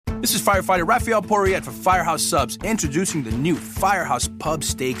This is firefighter Raphael Poirier for Firehouse Subs, introducing the new Firehouse Pub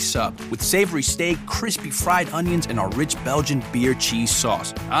Steak Sub with savory steak, crispy fried onions, and our rich Belgian beer cheese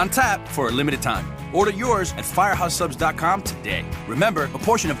sauce. On tap for a limited time. Order yours at firehousesubs.com today. Remember, a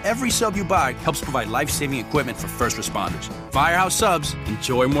portion of every sub you buy helps provide life-saving equipment for first responders. Firehouse Subs.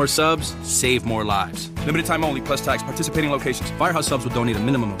 Enjoy more subs, save more lives. Limited time only, plus tax. Participating locations. Firehouse Subs will donate a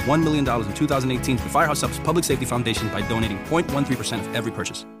minimum of $1 million in 2018 to the Firehouse Subs Public Safety Foundation by donating 0.13% of every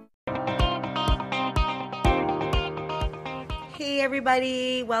purchase. Hey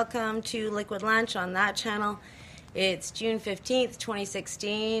everybody, welcome to Liquid Lunch on that channel. It's June 15th,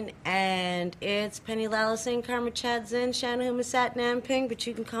 2016, and it's Penny Lalison, Karma Chadzin, Shanahumasat Namping, but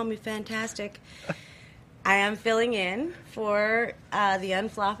you can call me Fantastic. I am filling in for the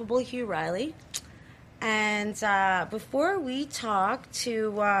unflappable Hugh Riley. And before we talk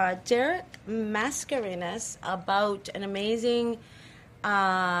to Derek Mascarenas about an amazing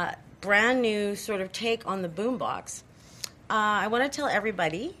brand new sort of take on the boombox, I want to tell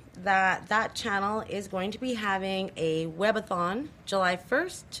everybody that channel is going to be having a webathon July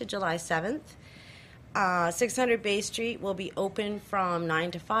 1st to July 7th. 600 Bay Street will be open from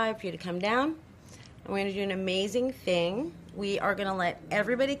 9 to 5 for you to come down. And we're going to do an amazing thing. We are going to let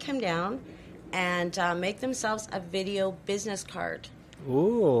everybody come down and make themselves a video business card.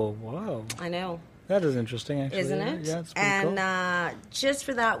 Ooh, wow. I know. That is interesting, actually. Isn't it? Yeah, it's pretty cool. Just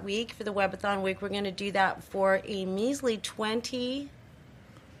for that week, for the webathon week, we're going to do that for a measly 20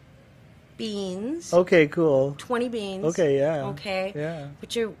 beans. Okay, cool. 20 beans. Okay, yeah. Okay. Yeah.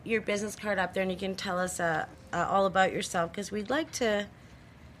 Put your business card up there and you can tell us all about yourself because we'd like to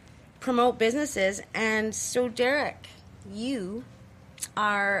promote businesses. And so, Derek, you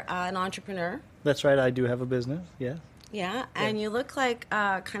are an entrepreneur. That's right. I do have a business, yes. Yeah, and you look like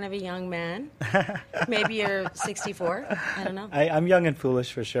kind of a young man. Maybe you're 64. I don't know. I'm young and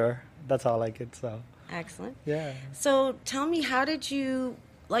foolish for sure. That's all I could, so. Excellent. Yeah. So tell me, how did you,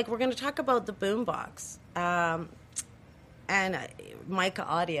 we're going to talk about the boombox and Mica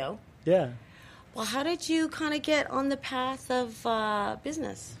Audio. Yeah. Well, how did you kind of get on the path of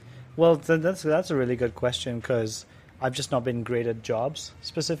business? Well, that's a really good question because I've just not been great at jobs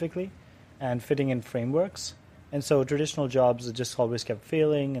specifically and fitting in frameworks. And so traditional jobs just always kept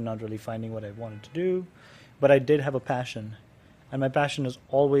failing and not really finding what I wanted to do. But I did have a passion. And my passion has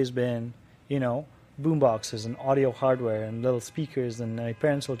always been, boomboxes and audio hardware and little speakers. And my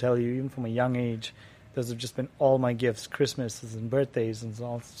parents will tell you, even from a young age, those have just been all my gifts, Christmases and birthdays and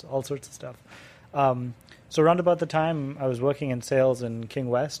all sorts of stuff. So around about the time I was working in sales in King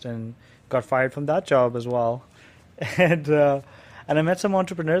West and got fired from that job as well. And I met some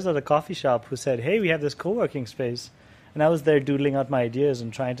entrepreneurs at a coffee shop who said, hey, we have this co-working space. And I was there doodling out my ideas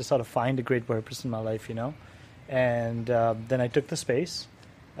and trying to sort of find a great purpose in my life, And then I took the space.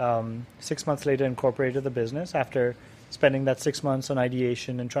 6 months later, incorporated the business after spending that 6 months on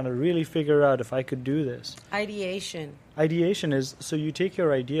ideation and trying to really figure out if I could do this. Ideation. Ideation is, so you take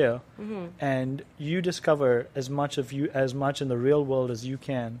your idea and you discover as much in the real world as you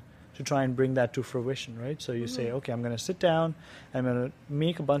can to try and bring that to fruition, right? So you say, okay, I'm going to sit down, I'm going to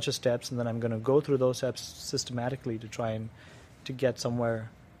make a bunch of steps, and then I'm going to go through those steps systematically to try and to get somewhere,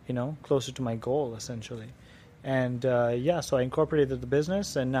 closer to my goal, essentially. And so I incorporated the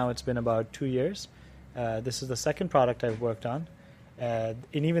business, and now it's been about 2 years. This is the second product I've worked on. And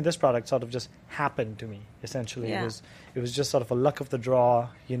even this product sort of just happened to me, essentially. Yeah. It was just sort of a luck of the draw,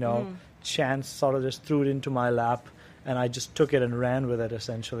 chance sort of just threw it into my lap. And I just took it and ran with it,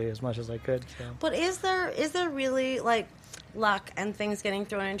 essentially, as much as I could. So. But is there really, luck and things getting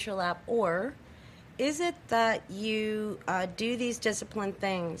thrown into your lap? Or is it that you do these disciplined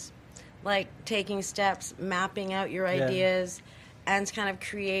things, like taking steps, mapping out your ideas, and kind of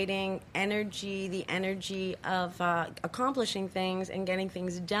creating the energy of accomplishing things and getting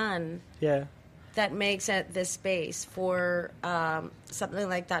things done? Yeah. That makes it this space for something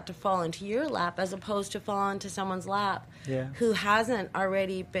like that to fall into your lap as opposed to fall into someone's lap who hasn't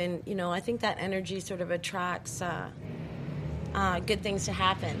already been, I think that energy sort of attracts good things to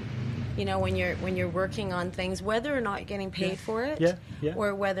happen. When you're working on things, whether or not you're getting paid for it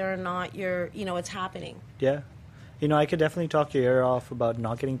or whether or not you're, it's happening. Yeah. I could definitely talk your ear off about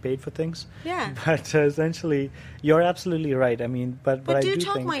not getting paid for things. Yeah. But essentially, you're absolutely right. I mean, but I do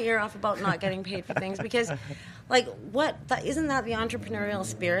talk think... my ear off about not getting paid for things because, isn't that the entrepreneurial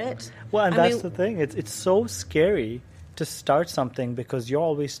spirit? Well, and that's the thing. It's so scary to start something because you're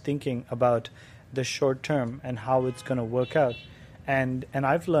always thinking about the short term and how it's going to work out. And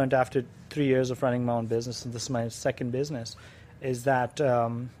I've learned after 3 years of running my own business, and this is my second business, is that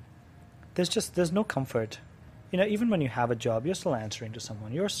there's no comfort. even when you have a job, you're still answering to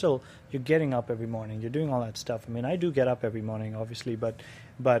someone. You're getting up every morning. You're doing all that stuff. I mean, I do get up every morning, obviously, but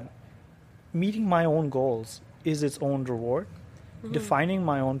meeting my own goals is its own reward. Mm-hmm. Defining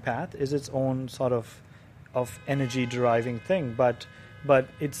my own path is its own sort of energy deriving thing. But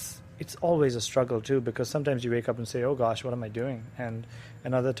it's always a struggle too, because sometimes you wake up and say, oh gosh, what am I doing? And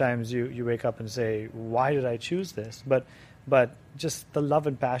other times you wake up and say, why did I choose this? But just the love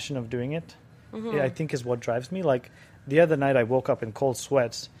and passion of doing it, I think, is what drives me. Like the other night I woke up in cold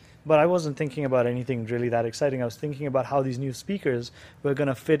sweats, but I wasn't thinking about anything really that exciting. I was thinking about how these new speakers were going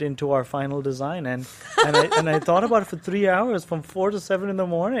to fit into our final design. And I thought about it for 3 hours from 4 to 7 in the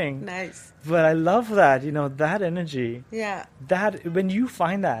morning. Nice. But I love that, that energy. Yeah. That when you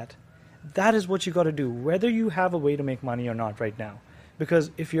find that is what you got to do, whether you have a way to make money or not right now.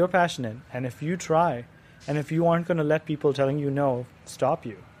 Because if you're passionate and if you try and if you aren't going to let people telling you no stop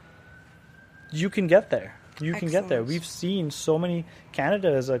you, you can get there. You can get there. We've seen so many.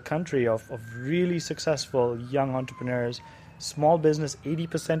 Canada is a country of really successful young entrepreneurs. Small business,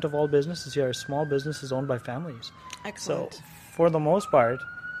 80% of all businesses here are small businesses owned by families. Excellent. So for the most part,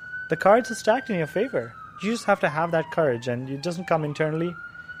 the cards are stacked in your favor. You just have to have that courage, and it doesn't come internally.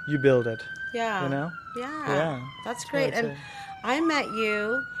 You build it. Yeah. Yeah. That's great. And I met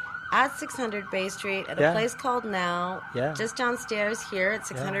you at 600 Bay Street at a place called Now, just downstairs here at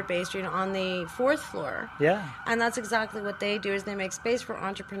 600 Bay Street on the 4th floor. Yeah. And that's exactly what they do, is they make space for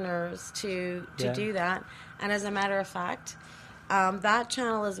entrepreneurs to do that. And as a matter of fact, that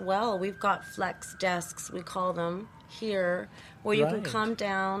channel as well, we've got flex desks, we call them, here, where you can come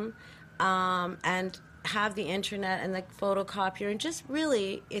down and have the internet and the photocopier. And just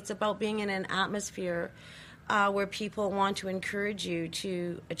really, it's about being in an atmosphere where people want to encourage you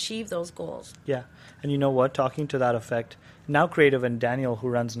to achieve those goals. Yeah. And you know what? Talking to that effect, Now Creative and Daniel, who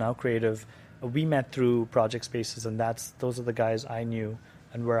runs Now Creative, we met through Project Spaces, and those are the guys I knew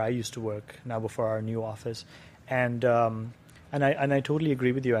and where I used to work now before our new office. And I totally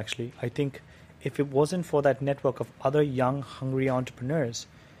agree with you, actually. I think if it wasn't for that network of other young, hungry entrepreneurs,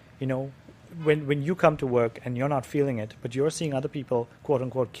 when you come to work and you're not feeling it, but you're seeing other people, quote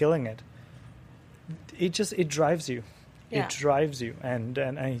unquote, killing it, it drives you. Yeah. It drives you. And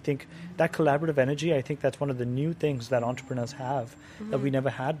I think that collaborative energy, I think that's one of the new things that entrepreneurs have that we never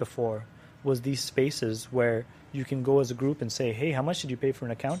had before, was these spaces where you can go as a group and say, hey, how much did you pay for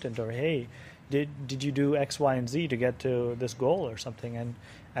an accountant? Or, hey, did you do X, Y, and Z to get to this goal or something?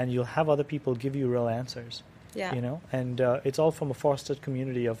 And you'll have other people give you real answers. Yeah. And it's all from a fostered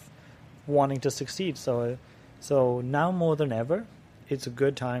community of wanting to succeed. So now more than ever, it's a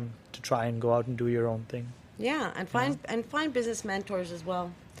good time to try and go out and do your own thing. Yeah, and find business mentors as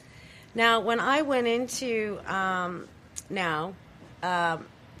well. Now, when I went into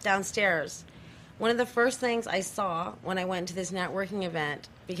downstairs, one of the first things I saw when I went to this networking event,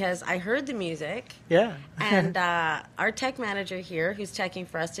 because I heard the music. Yeah. And our tech manager here, who's teching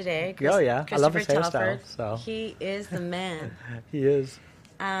for us today, I love his hairstyle. So. He is the man. He is.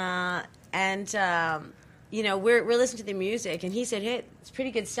 We're listening to the music, and he said, hey, it's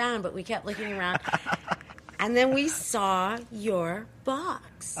pretty good sound, but we kept looking around. And then we saw your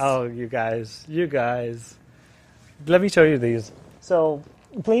box. Oh, you guys. Let me show you these. So,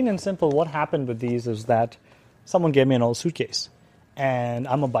 plain and simple, what happened with these is that someone gave me an old suitcase. And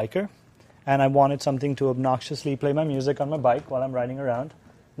I'm a biker, and I wanted something to obnoxiously play my music on my bike while I'm riding around,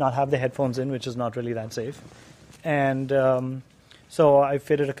 not have the headphones in, which is not really that safe. And so I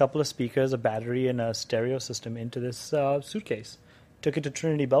fitted a couple of speakers, a battery, and a stereo system into this suitcase. Took it to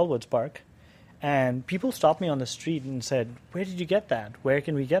Trinity Bellwoods Park. And people stopped me on the street and said, where did you get that? Where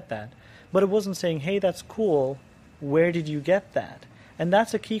can we get that? But it wasn't saying, hey, that's cool. Where did you get that? And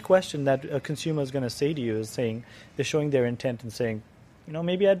that's a key question that a consumer is going to say to you, is saying, they're showing their intent and saying,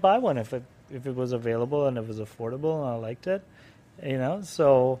 maybe I'd buy one if it was available and it was affordable and I liked it.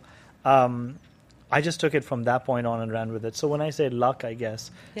 So I just took it from that point on and ran with it. So when I say luck, I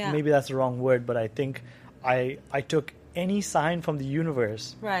guess, maybe that's the wrong word, but I think I took any sign from the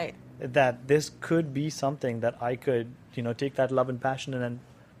universe. Right. That this could be something that I could, take that love and passion and then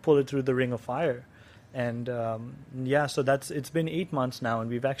pull it through the ring of fire. And so it's been 8 months now, and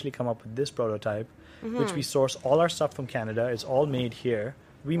we've actually come up with this prototype, which we source all our stuff from Canada. It's all made here.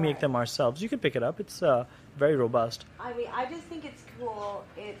 We make them ourselves. You can pick it up. It's very robust. I mean, I just think it's cool.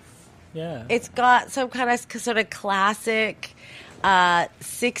 It's got some kind of sort of classic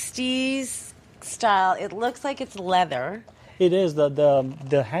 60s style. It looks like it's leather. It is.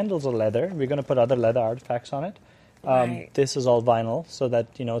 The handles are leather. We're going to put other leather artifacts on it. Right. This is all vinyl, so that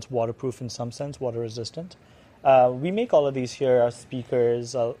it's waterproof in some sense, water resistant. We make all of these here. Our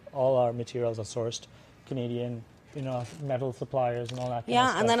speakers, all our materials are sourced Canadian, metal suppliers and all that kind of Yeah,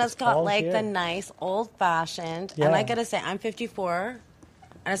 stuff. and then it's got all like here. the nice old-fashioned, Yeah. and I gotta say, I'm 54,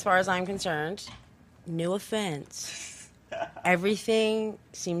 and as far as I'm concerned, no offense, everything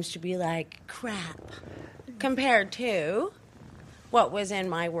seems to be like crap compared to what was in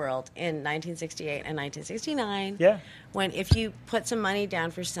my world in 1968 and 1969. Yeah. When if you put some money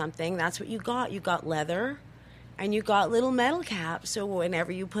down for something, that's what you got. You got leather, and you got little metal caps. So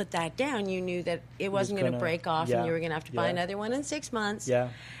whenever you put that down, you knew that it wasn't going to break off, and you were going to have to buy another one in 6 months. Yeah.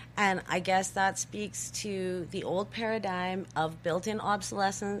 And I guess that speaks to the old paradigm of built-in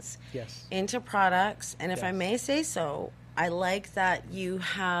obsolescence Yes. into products. And if Yes. I may say so, I like that you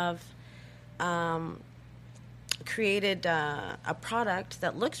have created a product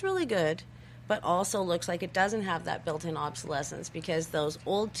that looks really good, but also looks like it doesn't have that built-in obsolescence, because those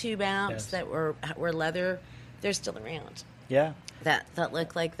old tube amps that were leather, they're still around. Yeah. That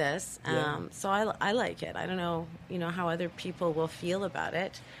look like this. Yeah. So I like it. I don't know, how other people will feel about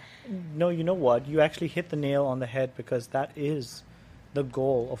it. No, you know what? You actually hit the nail on the head, because that is the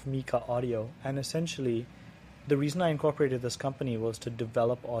goal of Mika Audio. And essentially, the reason I incorporated this company was to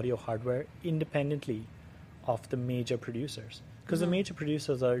develop audio hardware independently of the major producers. Because the major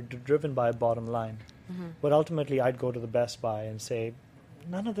producers are driven by a bottom line. But ultimately, I'd go to the Best Buy and say,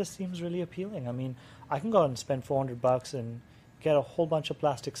 none of this seems really appealing. I mean, I can go out and spend $400 and get a whole bunch of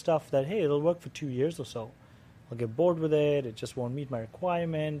plastic stuff that, hey, it'll work for 2 years or so. I'll get bored with it. It just won't meet my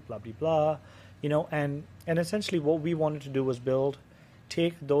requirement, blah, blah, blah. And essentially what we wanted to do was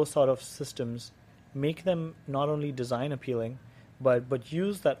take those sort of systems, make them not only design appealing, but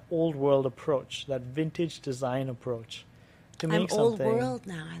use that old world approach, that vintage design approach to make I'm old something. world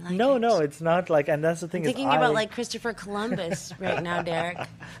now. I like it. No, it's not like, and that's the thing. I'm thinking about like Christopher Columbus right now, Derek.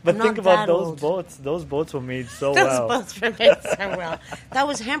 But I'm think not about that those old. boats. Those boats were made so Those well. both were made so well. That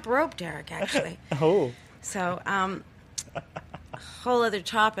was hemp rope, Derek, actually. Oh, So, whole other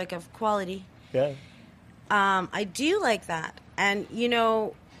topic of quality. yeah. I do like that. And,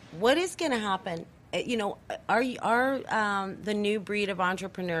 what is going to happen? Are the new breed of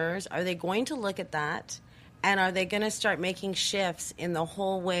entrepreneurs, are they going to look at that? And are they going to start making shifts in the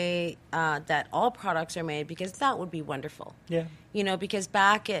whole way that all products are made? Because that would be wonderful. Yeah. Because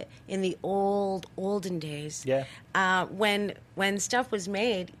back in the olden days, Yeah. when stuff was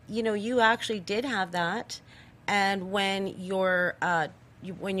made, you actually did have that. And when your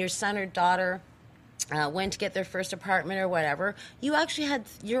son or daughter went to get their first apartment or whatever, you actually had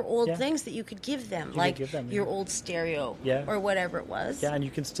your old things that you could give them, could give them, your old stereo or whatever it was. Yeah, and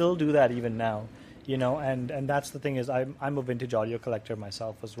you can still do that even now, and that's the thing is I'm a vintage audio collector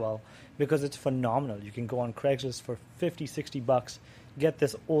myself as well, because it's phenomenal. You can go on Craigslist for $50-$60, get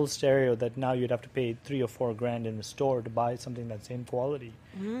this old stereo that now you'd have to pay $3 or $4 grand in the store to buy something that same quality,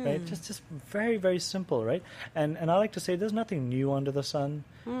 right? Just very, very simple, right? And I like to say there's nothing new under the sun.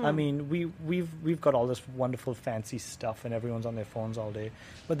 I mean, we've got all this wonderful fancy stuff and everyone's on their phones all day,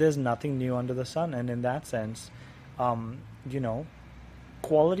 but there's nothing new under the sun. And in that sense,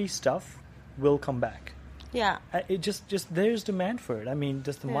 quality stuff will come back. Yeah. It just there's demand for it. I mean,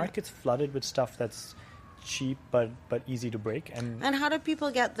 just the market's flooded with stuff that's cheap but easy to break. And how do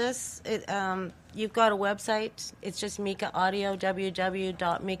people get this? You've got a website. It's just Mika Audio,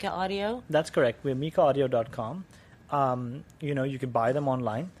 www.mikaaudio. that's correct. We're mikaaudio.com. You can buy them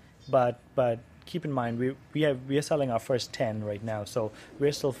online, but keep in mind we are selling our first 10 right now, so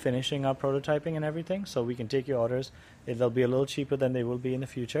we're still finishing our prototyping and everything, so we can take your orders. They'll be a little cheaper than they will be in the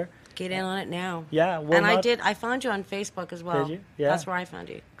future. Get in on it now. Yeah, I found you on Facebook as well. Did you? Yeah. That's where I found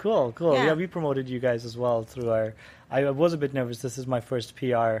you. Cool. Yeah. We promoted you guys as well through our. I was a bit nervous. This is my first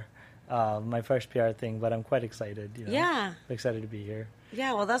PR thing, but I'm quite excited. Yeah. Excited to be here.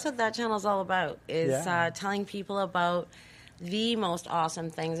 Yeah, well, that's what that channel's all about, is Yeah. telling people about the most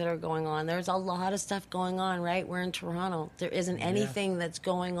awesome things that are going on. There's a lot of stuff going on, right? We're in Toronto. There isn't anything that's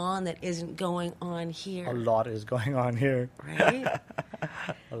going on that isn't going on here. A lot is going on here. Right?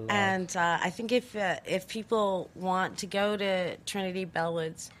 A lot. And I think if people want to go to Trinity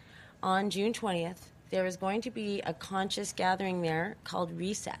Bellwoods on June 20th, there is going to be a conscious gathering there called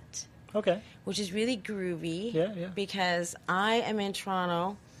Reset. Okay. Which is really groovy. Yeah. Because I am in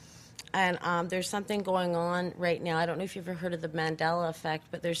Toronto, and there's something going on right now. I don't know if you've ever heard of the Mandela effect,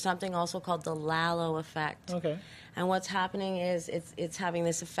 but there's something also called the Lalo effect. Okay. And what's happening is it's having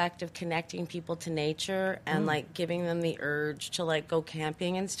this effect of connecting people to nature and like giving them the urge to like go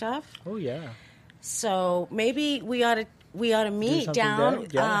camping and stuff. Oh yeah. So maybe we ought to we ought to meet something down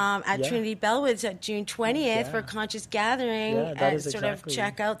there. at Trinity Bellwoods at June 20th for Conscious Gathering and sort of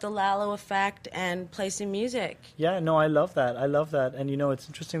check out the Lalo Effect and play some music. Yeah, no, I love that. And, it's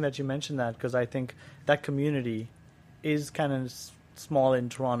interesting that you mentioned that because I think that community is kind of small in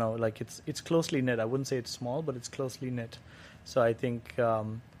Toronto. Like, it's closely knit. I wouldn't say it's small, but it's closely knit. So I think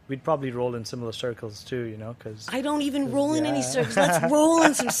we'd probably roll in similar circles too, because... I don't even roll in any circles. Let's roll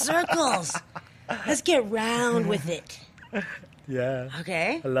in some circles. Let's get round with it. Yeah.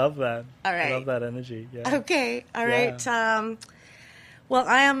 Okay. I love that. All right. I love that energy. Yeah. Okay. All right. Well,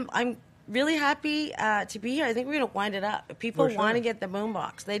 I'm really happy to be here. I think we're going to wind it up. If people want to get the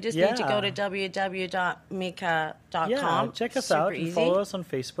boombox, they just need to go to www.mika.com. Yeah, check us out and follow us on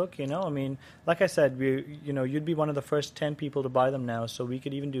Facebook. I mean, like I said, you'd be one of the first 10 people to buy them now. So we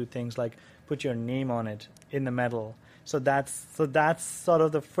could even do things like put your name on it in the metal. So that's sort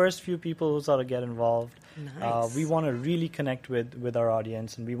of the first few people who sort of get involved. Nice. We want to really connect with our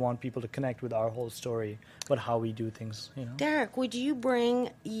audience, and we want people to connect with our whole story, but how we do things. Derek, would you bring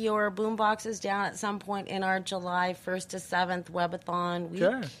your boomboxes down at some point in our July 1st to 7th Webathon week?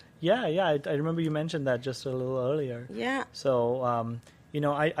 Sure. Yeah. I remember you mentioned that just a little earlier. Yeah. So,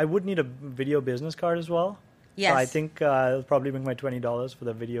 I would need a video business card as well. Yes. So I think I'll probably make my $20 for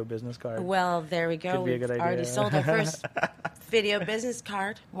the video business card. Well, there we go. Could be a good idea. We've already sold our first video business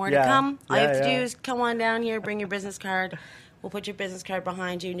card. More to come. All you have to do is come on down here, bring your business card. We'll put your business card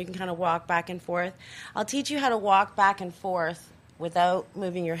behind you, and you can kind of walk back and forth. I'll teach you how to walk back and forth without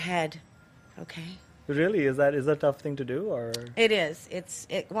moving your head. Okay? Really? Is that a tough thing to do, or? It is.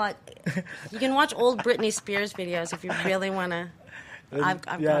 You can watch old Britney Spears videos if you really want to. I've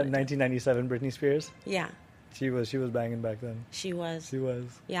got 1997 Britney Spears. Yeah. She was banging back then. She was.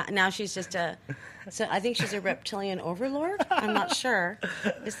 Yeah. Now she's just so I think she's a reptilian overlord. I'm not sure.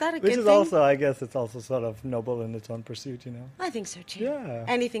 Is that a good thing? Which is also, I guess, it's also sort of noble in its own pursuit, I think so too. Yeah.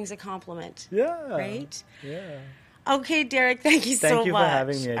 Anything's a compliment. Yeah. Right? Yeah. Okay, Derek, thank you so much. Thank you for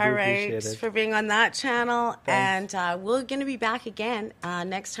having me. I do appreciate it. For being on that channel. Thanks. And we're going to be back again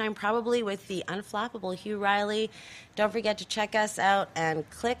next time, probably with the unflappable Hugh Riley. Don't forget to check us out and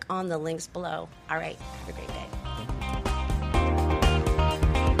click on the links below. All right, have a great day.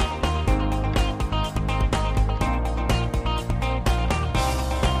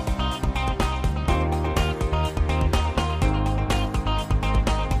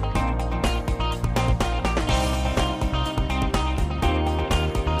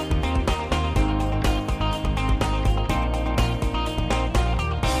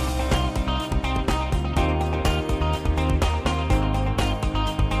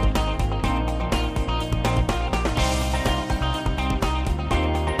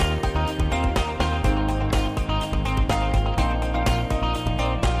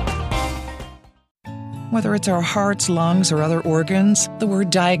 Whether it's our hearts, lungs, or other organs, the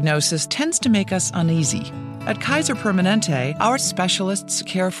word diagnosis tends to make us uneasy. At Kaiser Permanente, our specialists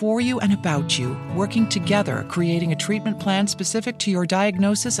care for you and about you, working together, creating a treatment plan specific to your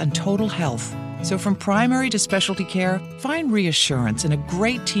diagnosis and total health. So from primary to specialty care, find reassurance in a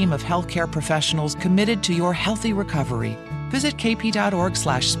great team of healthcare professionals committed to your healthy recovery. Visit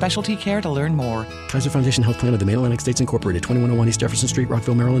kp.org/specialty care to learn more. Kaiser Foundation Health Plan of the Mid-Atlantic States Incorporated, 2101 East Jefferson Street,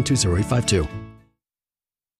 Rockville, Maryland, 20852.